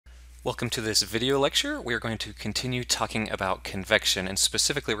Welcome to this video lecture. We are going to continue talking about convection, and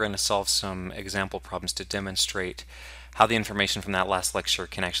specifically we're going to solve some example problems to demonstrate how the information from that last lecture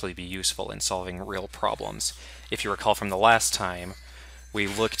can actually be useful in solving real problems. If you recall from the last time, we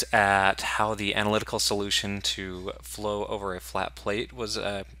looked at how the analytical solution to flow over a flat plate was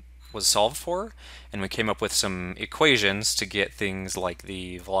solved for, and we came up with some equations to get things like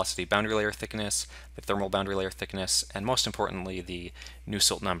the velocity boundary layer thickness, the thermal boundary layer thickness, and most importantly the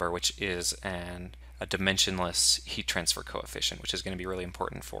Nusselt number, which is a dimensionless heat transfer coefficient, which is going to be really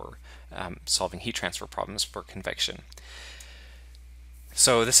important for solving heat transfer problems for convection.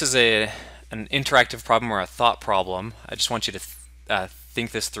 So this is an interactive problem or a thought problem. I just want you to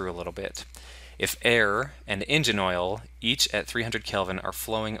think this through a little bit. If air and engine oil, each at 300 Kelvin, are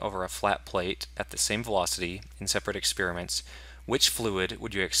flowing over a flat plate at the same velocity in separate experiments, which fluid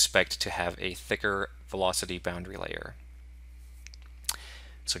would you expect to have a thicker velocity boundary layer?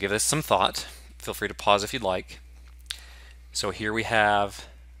 So give this some thought. Feel free to pause if you'd like. So here we have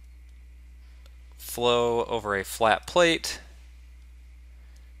flow over a flat plate.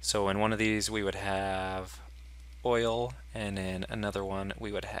 So in one of these we would have oil, and in another one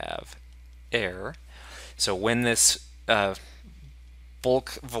we would have air. So when this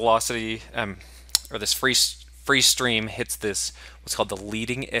bulk velocity or this free stream hits this what's called the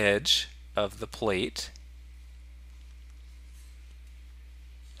leading edge of the plate,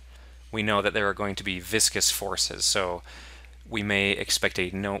 we know that there are going to be viscous forces. So we may expect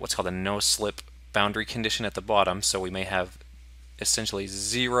what's called a no-slip boundary condition at the bottom. So we may have essentially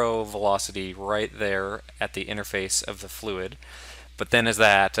zero velocity right there at the interface of the fluid. But then as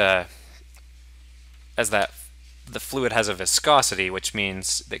the fluid has a viscosity, which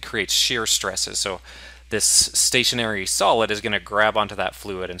means it creates shear stresses. So this stationary solid is going to grab onto that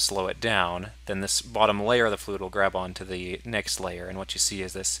fluid and slow it down. Then this bottom layer of the fluid will grab onto the next layer, and what you see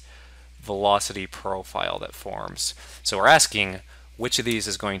is this velocity profile that forms. So we're asking which of these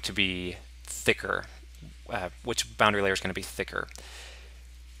is going to be thicker, which boundary layer is going to be thicker.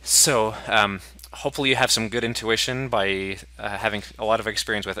 So hopefully you have some good intuition by having a lot of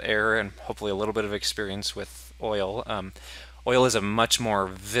experience with air and hopefully a little bit of experience with oil. Oil is a much more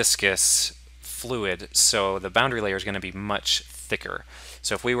viscous fluid, so the boundary layer is going to be much thicker.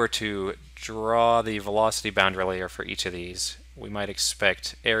 So if we were to draw the velocity boundary layer for each of these, we might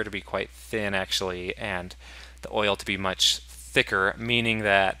expect air to be quite thin actually, and the oil to be much thicker, meaning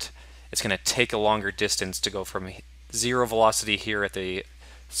that it's going to take a longer distance to go from zero velocity here at the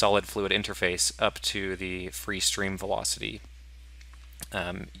solid fluid interface up to the free stream velocity,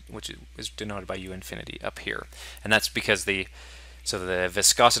 which is denoted by U infinity up here. And that's because the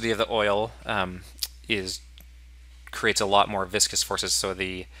viscosity of the oil creates a lot more viscous forces. So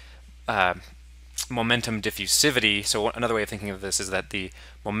the momentum diffusivity, so another way of thinking of this is that the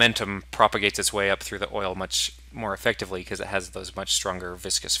momentum propagates its way up through the oil much more effectively because it has those much stronger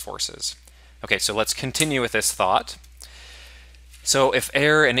viscous forces. Okay, so let's continue with this thought. So if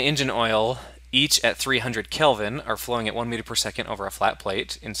air and engine oil, each at 300 Kelvin, are flowing at 1 meter per second over a flat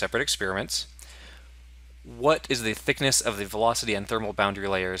plate in separate experiments, what is the thickness of the velocity and thermal boundary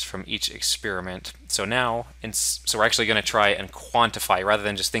layers from each experiment? So now, so we're actually going to try and quantify, rather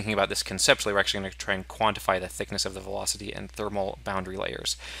than just thinking about this conceptually, we're actually going to try and quantify the thickness of the velocity and thermal boundary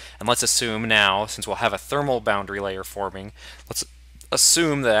layers. And let's assume now, since we'll have a thermal boundary layer forming, let's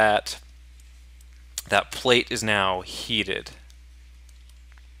assume that that plate is now heated.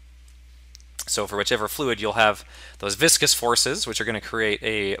 So for whichever fluid, you'll have those viscous forces, which are going to create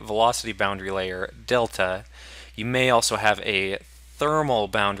a velocity boundary layer, delta. You may also have a thermal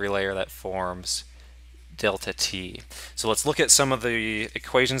boundary layer that forms delta T. So let's look at some of the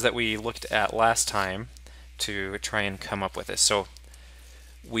equations that we looked at last time to try and come up with this. So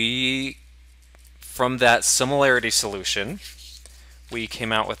from that similarity solution, we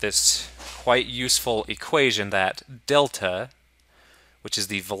came out with this quite useful equation that delta, which is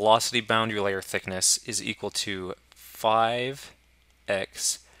the velocity boundary layer thickness, is equal to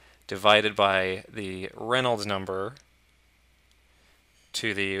 5x divided by the Reynolds number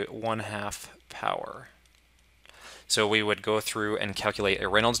to the 1/2 power. So we would go through and calculate a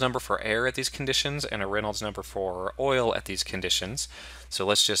Reynolds number for air at these conditions and a Reynolds number for oil at these conditions. So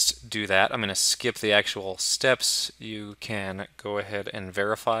let's just do that. I'm going to skip the actual steps. You can go ahead and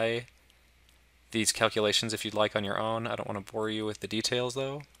verify these calculations if you'd like on your own. I don't want to bore you with the details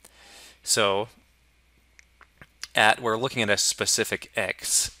though. So we're looking at a specific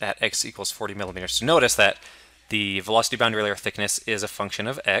x, at x equals 40 millimeters. So notice that the velocity boundary layer thickness is a function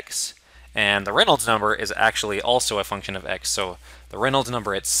of x, and the Reynolds number is actually also a function of x. So the Reynolds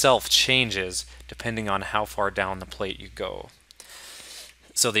number itself changes depending on how far down the plate you go.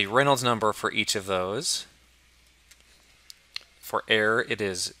 So the Reynolds number for each of those, for air it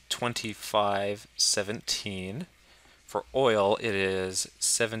is 2517. For oil it is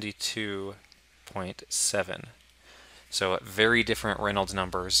 72.7. So very different Reynolds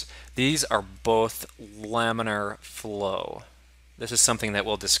numbers. These are both laminar flow. This is something that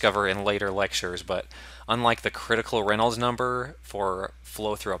we'll discover in later lectures, but unlike the critical Reynolds number for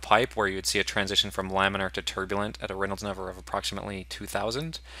flow through a pipe, where you would see a transition from laminar to turbulent at a Reynolds number of approximately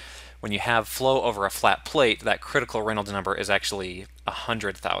 2000, when you have flow over a flat plate, that critical Reynolds number is actually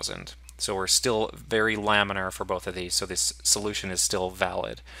 100,000. So we're still very laminar for both of these, so this solution is still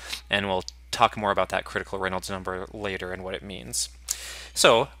valid. And we'll talk more about that critical Reynolds number later and what it means.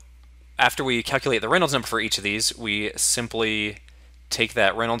 So after we calculate the Reynolds number for each of these, we simply take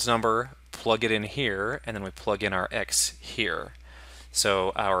that Reynolds number, plug it in here, and then we plug in our x here.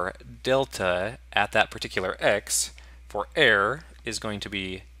 So our delta at that particular x for air is going to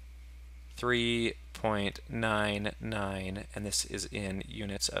be 3.99, and this is in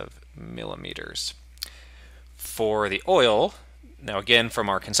units of millimeters. For the oil, now again from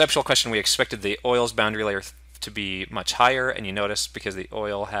our conceptual question, we expected the oil's boundary layer to be much higher, and you notice because the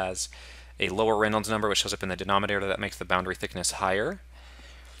oil has a lower Reynolds number which shows up in the denominator, that makes the boundary thickness higher.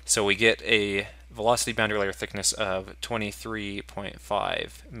 So we get a velocity boundary layer thickness of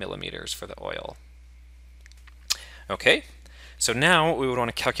 23.5 millimeters for the oil. Okay, so now we would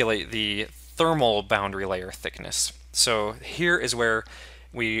want to calculate the thermal boundary layer thickness. So here is where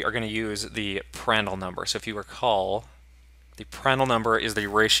we are going to use the Prandtl number. So if you recall, the Prandtl number is the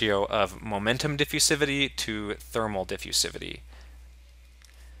ratio of momentum diffusivity to thermal diffusivity,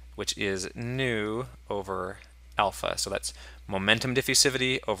 which is nu over alpha. So that's momentum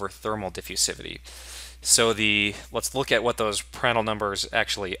diffusivity over thermal diffusivity. So let's look at what those Prandtl numbers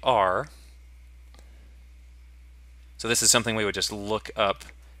actually are. So this is something we would just look up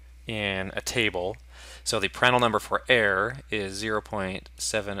in a table. So the Prandtl number for air is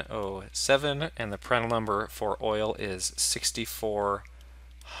 0.707, and the Prandtl number for oil is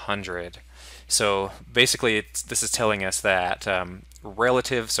 6400. So basically, this is telling us that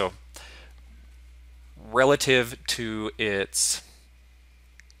relative to its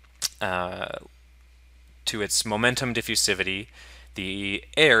momentum diffusivity, the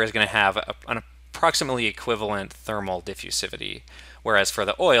air is going to have an approximately equivalent thermal diffusivity, whereas for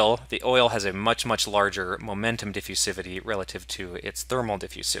the oil has a much larger momentum diffusivity relative to its thermal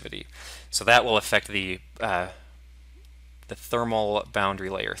diffusivity. So that will affect the thermal boundary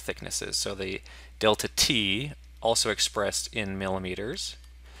layer thicknesses. So the delta T, also expressed in millimeters,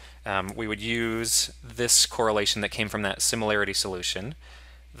 we would use this correlation that came from that similarity solution,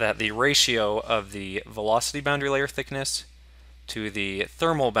 that the ratio of the velocity boundary layer thickness to the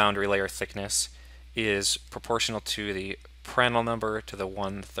thermal boundary layer thickness is proportional to the Prandtl number to the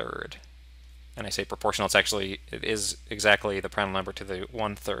 1/3. And I say proportional, it is exactly the Prandtl number to the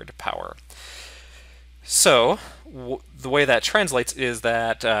 1/3 power. So the way that translates is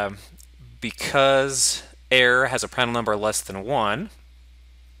that because air has a Prandtl number less than 1,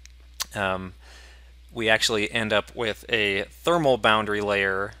 we actually end up with a thermal boundary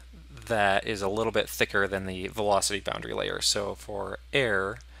layer that is a little bit thicker than the velocity boundary layer. So for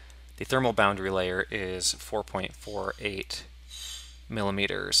air, the thermal boundary layer is 4.48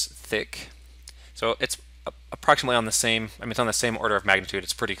 millimeters thick. So it's approximately on the same, it's on the same order of magnitude.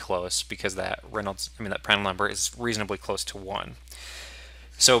 It's pretty close because that Prandtl number is reasonably close to 1.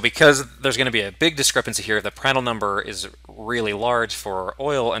 So because there's going to be a big discrepancy here, the Prandtl number is really large for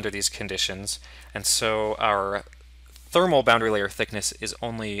oil under these conditions, and so our thermal boundary layer thickness is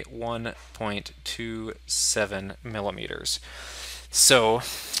only 1.27 millimeters. So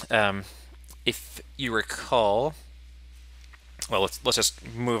if you recall, well, let's just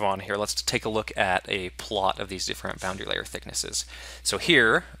move on here. Let's take a look at a plot of these different boundary layer thicknesses. So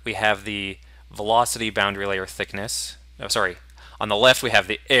here we have the velocity boundary layer thickness. No, sorry. On the left we have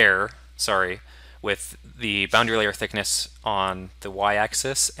the air, with the boundary layer thickness on the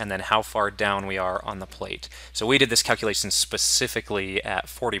y-axis, and then how far down we are on the plate. So we did this calculation specifically at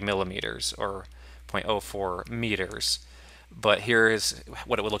 40 millimeters, or 0.04 meters. But here is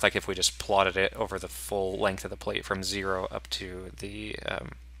what it would look like if we just plotted it over the full length of the plate from 0 up to the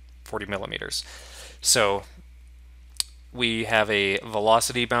 40 millimeters. So we have a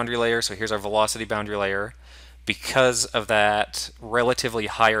velocity boundary layer. So here's our velocity boundary layer. Because of that relatively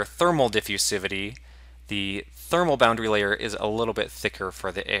higher thermal diffusivity, the thermal boundary layer is a little bit thicker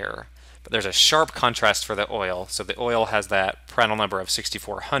for the air. But there's a sharp contrast for the oil. So the oil has that Prandtl number of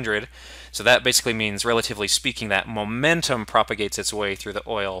 6400. So that basically means, relatively speaking, that momentum propagates its way through the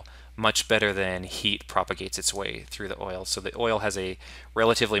oil much better than heat propagates its way through the oil. So the oil has a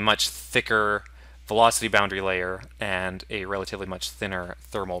relatively much thicker velocity boundary layer and a relatively much thinner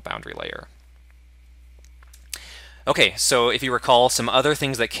thermal boundary layer. Okay, so if you recall some other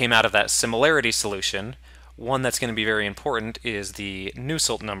things that came out of that similarity solution, one that's going to be very important is the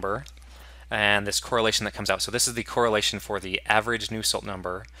Nusselt number and this correlation that comes out. So this is the correlation for the average Nusselt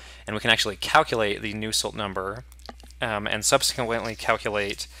number, and we can actually calculate the Nusselt number and subsequently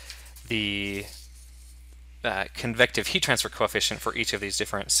calculate the convective heat transfer coefficient for each of these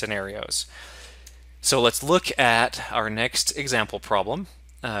different scenarios. So let's look at our next example problem.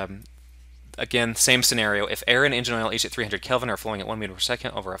 Again, same scenario. If air and engine oil each at 300 Kelvin are flowing at 1 meter per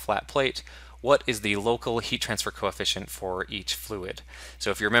second over a flat plate, what is the local heat transfer coefficient for each fluid? So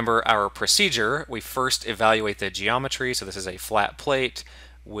if you remember our procedure, we first evaluate the geometry. So this is a flat plate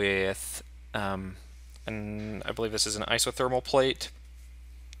with, and I believe this is an isothermal plate.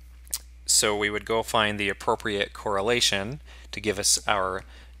 So we would go find the appropriate correlation to give us our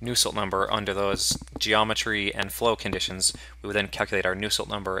Nusselt number under those geometry and flow conditions. We would then calculate our Nusselt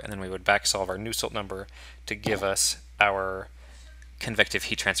number, and then we would back solve our Nusselt number to give us our convective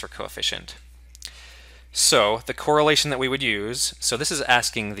heat transfer coefficient. So the correlation that we would use, so this is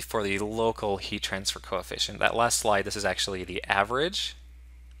asking for the local heat transfer coefficient. That last slide, this is actually the average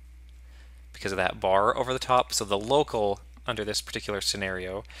because of that bar over the top. So the local under this particular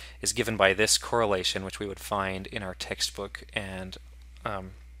scenario is given by this correlation, which we would find in our textbook and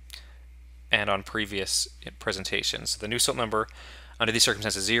on previous presentations. The Nusselt number under these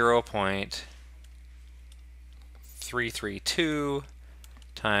circumstances 0.332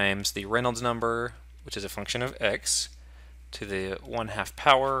 times the Reynolds number, which is a function of x, to the 1/2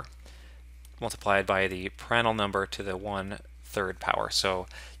 power multiplied by the Prandtl number to the 1/3 power. So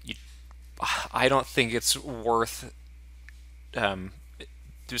I don't think it's worth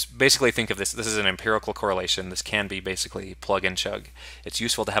just basically think of this is an empirical correlation. This can be basically plug and chug. It's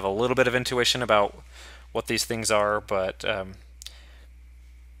useful to have a little bit of intuition about what these things are, but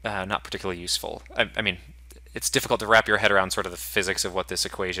not particularly useful. I mean, it's difficult to wrap your head around sort of the physics of what this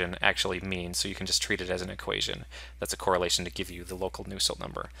equation actually means, so you can just treat it as an equation. That's a correlation to give you the local Nusselt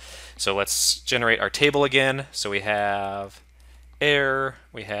number. So let's generate our table again. So we have air,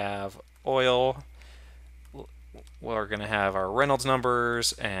 we have oil. We're going to have our Reynolds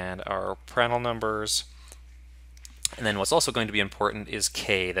numbers and our Prandtl numbers. And then what's also going to be important is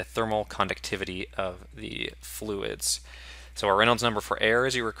K, the thermal conductivity of the fluids. So our Reynolds number for air,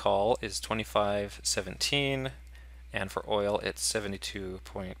 as you recall, is 2517, and for oil it's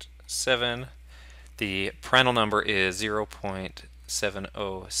 72.7. The Prandtl number is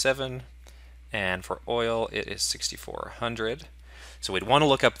 0.707, and for oil it is 6400. So we'd want to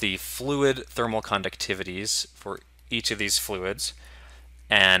look up the fluid thermal conductivities for each of these fluids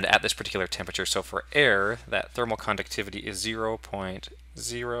and at this particular temperature. So for air, that thermal conductivity is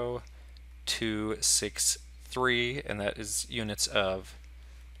 0.0263, and that is units of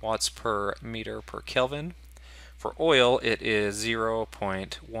watts per meter per Kelvin. For oil, it is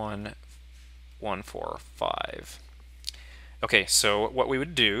 0.1145. Okay, so what we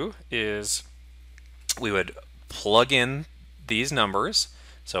would do is we would plug in these numbers.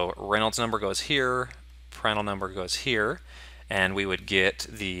 So Reynolds number goes here, Prandtl number goes here, and we would get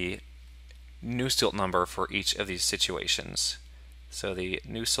the Nusselt number for each of these situations. So the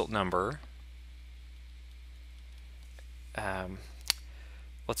Nusselt number,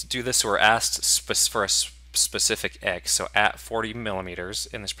 let's do this. So we're asked for a specific x, so at 40 millimeters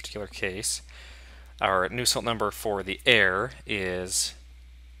in this particular case. Our Nusselt number for the air is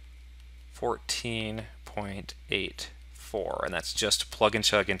 14.84, and that's just plug and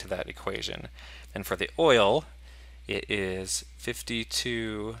chug into that equation. And for the oil, it is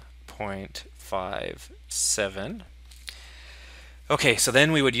 52.57. Okay, so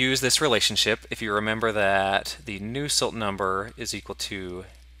then we would use this relationship. If you remember that the Nusselt number is equal to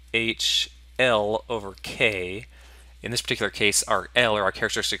HL over K. In this particular case, our L, or our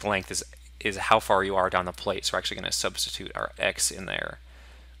characteristic length, is how far you are down the plate. So we're actually going to substitute our X in there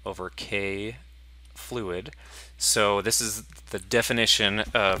over K fluid. So this is the definition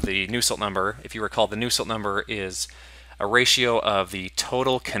of the Nusselt number. If you recall, the Nusselt number is a ratio of the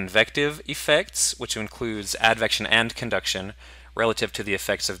total convective effects, which includes advection and conduction, relative to the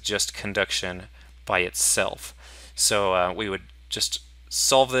effects of just conduction by itself. So we would just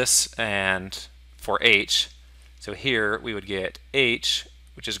solve this, and for H, so here we would get H,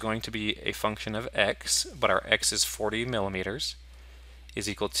 which is going to be a function of X, but our X is 40 millimeters, is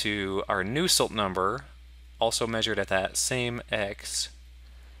equal to our Nusselt number, also measured at that same X,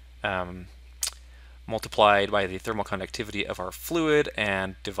 multiplied by the thermal conductivity of our fluid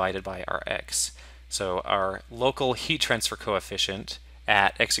and divided by our x. So our local heat transfer coefficient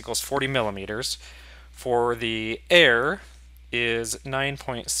at x equals 40 millimeters for the air is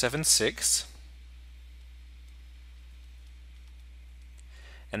 9.76.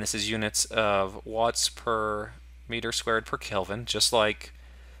 And this is units of watts per meter squared per Kelvin, just like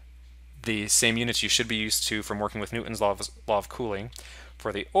the same units you should be used to from working with Newton's law of cooling.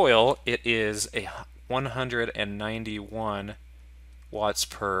 For the oil, it is a 191 watts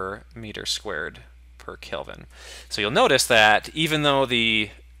per meter squared per Kelvin. So you'll notice that even though the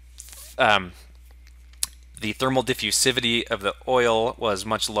thermal diffusivity of the oil was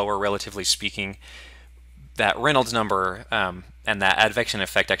much lower, relatively speaking, that Reynolds number and that advection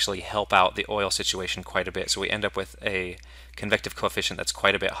effect actually help out the oil situation quite a bit. So we end up with a convective coefficient that's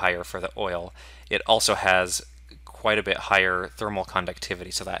quite a bit higher for the oil. It also has quite a bit higher thermal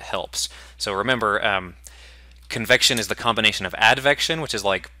conductivity, so that helps. So remember, convection is the combination of advection, which is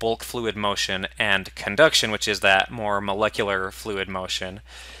like bulk fluid motion, and conduction, which is that more molecular fluid motion.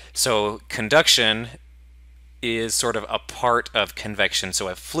 So conduction is sort of a part of convection. So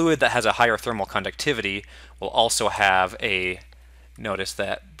a fluid that has a higher thermal conductivity will also have notice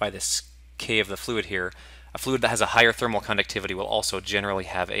that by this K of the fluid here, a fluid that has a higher thermal conductivity will also generally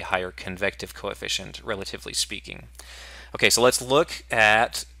have a higher convective coefficient, relatively speaking. Okay, so let's look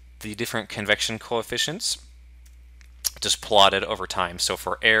at the different convection coefficients just plotted over time. So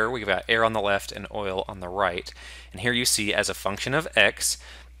for air, we've got air on the left and oil on the right. And here you see as a function of x,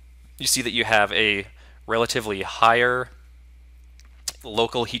 you see that you have a relatively higher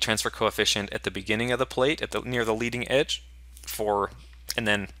local heat transfer coefficient at the beginning of the plate, near the leading edge, and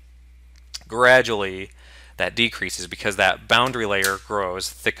then gradually that decreases because that boundary layer grows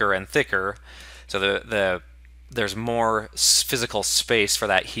thicker and thicker. So there's more physical space for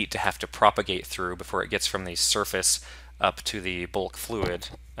that heat to have to propagate through before it gets from the surface up to the bulk fluid,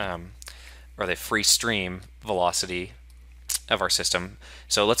 or the free stream velocity of our system.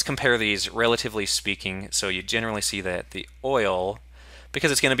 So let's compare these relatively speaking. So you generally see that the oil,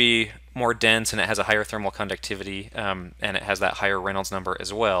 because it's going to be more dense and it has a higher thermal conductivity, and it has that higher Reynolds number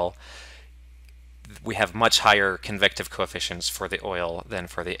as well, we have much higher convective coefficients for the oil than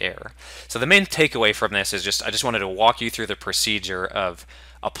for the air. So the main takeaway from this is I just wanted to walk you through the procedure of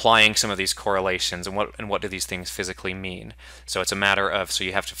applying some of these correlations and what do these things physically mean. So it's a matter of, so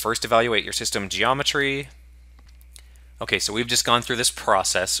you have to first evaluate your system geometry. Okay, so we've just gone through this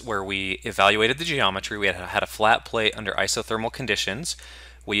process where we evaluated the geometry. We had a flat plate under isothermal conditions.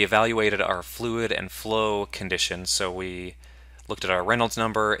 We evaluated our fluid and flow conditions. So we looked at our Reynolds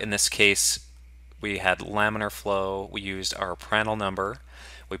number. In this case, we had laminar flow. We used our Prandtl number.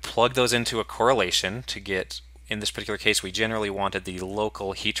 We plugged those into a correlation to get, in this particular case, we generally wanted the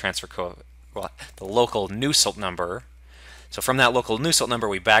local heat transfer the local Nusselt number. So from that local Nusselt number,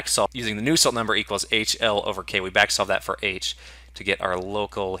 we backsolve using the Nusselt number equals HL over K. We backsolve that for H to get our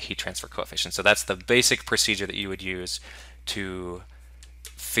local heat transfer coefficient. So that's the basic procedure that you would use to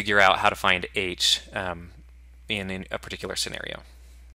figure out how to find H in a particular scenario.